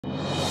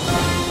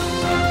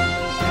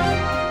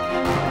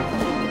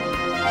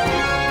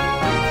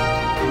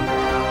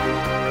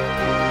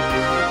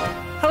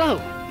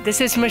This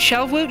is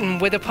Michelle Wooten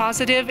with a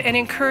positive and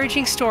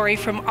encouraging story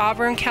from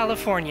Auburn,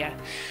 California.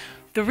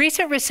 The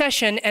recent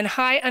recession and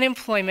high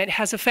unemployment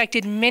has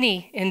affected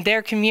many in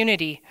their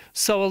community,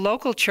 so a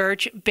local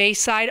church,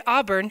 Bayside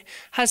Auburn,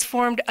 has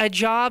formed a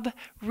job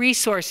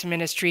resource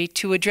ministry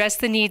to address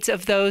the needs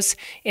of those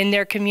in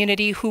their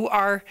community who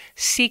are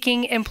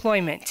seeking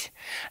employment.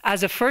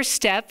 As a first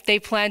step, they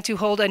plan to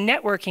hold a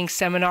networking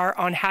seminar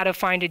on how to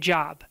find a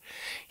job.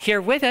 Here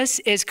with us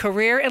is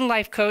career and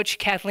life coach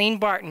Kathleen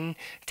Barton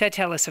to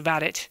tell us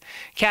about it.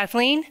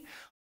 Kathleen,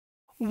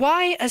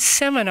 why a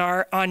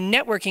seminar on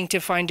networking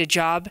to find a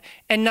job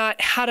and not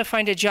how to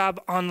find a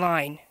job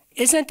online?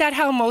 Isn't that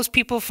how most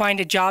people find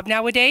a job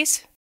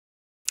nowadays?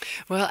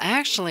 Well,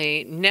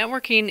 actually,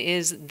 networking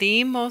is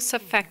the most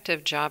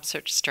effective job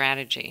search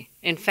strategy.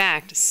 In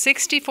fact,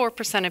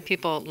 64% of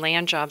people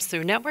land jobs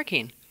through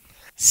networking.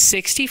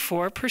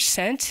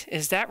 64%?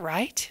 Is that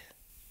right?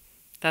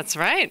 That's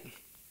right.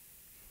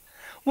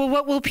 Well,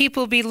 what will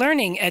people be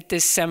learning at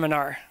this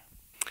seminar?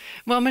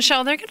 Well,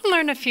 Michelle, they're going to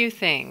learn a few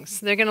things.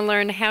 They're going to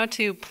learn how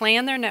to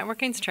plan their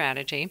networking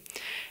strategy,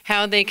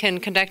 how they can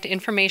conduct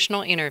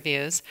informational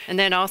interviews, and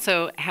then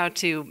also how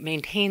to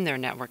maintain their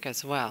network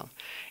as well.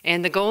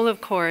 And the goal,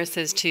 of course,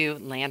 is to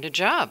land a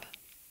job.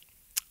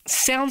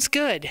 Sounds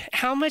good.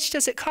 How much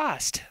does it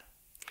cost?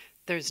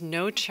 There's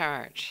no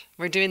charge.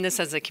 We're doing this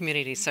as a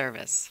community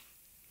service.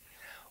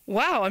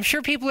 Wow, I'm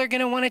sure people are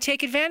going to want to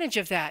take advantage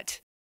of that.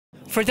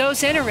 For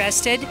those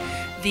interested,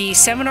 the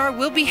seminar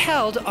will be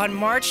held on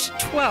March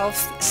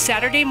 12th,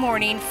 Saturday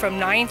morning from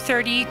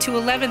 9:30 to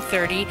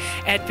 11:30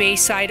 at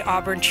Bayside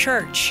Auburn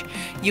Church.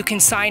 You can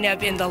sign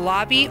up in the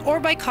lobby or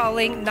by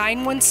calling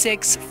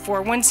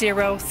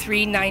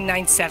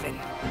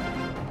 916-410-3997.